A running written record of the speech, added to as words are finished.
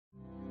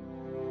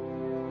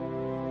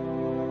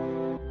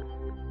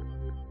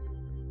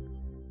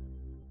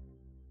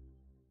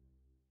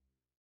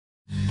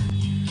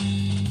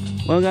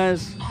Well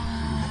guys,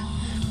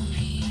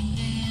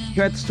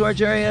 here at the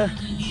storage area,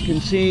 you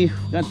can see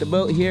got the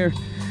boat here.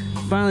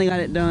 Finally got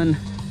it done.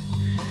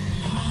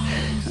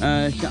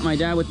 Got my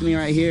dad with me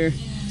right here.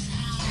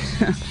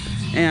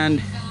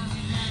 And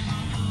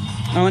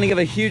I want to give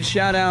a huge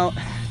shout out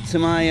to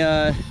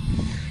my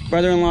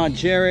brother-in-law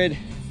Jared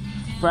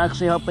for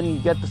actually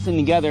helping get this thing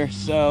together.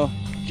 So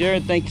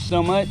Jared, thank you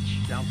so much.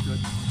 Sounds good.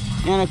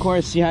 And of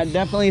course, yeah, it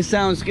definitely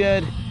sounds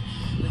good.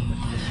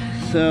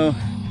 So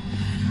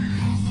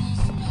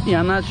yeah,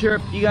 I'm not sure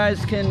if you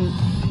guys can,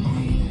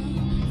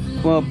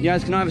 well, you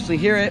guys can obviously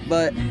hear it,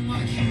 but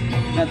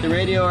got the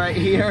radio right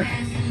here.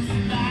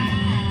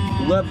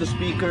 Love the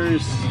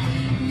speakers.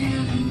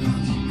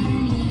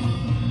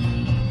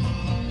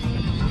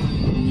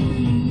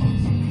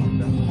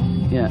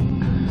 Yeah.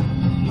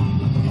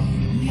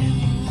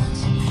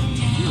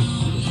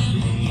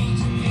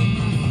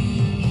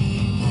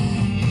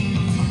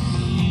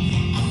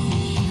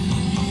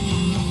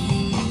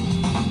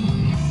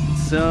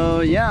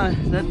 So yeah,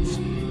 that's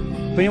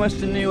pretty much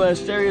the new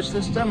stereo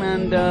system,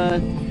 and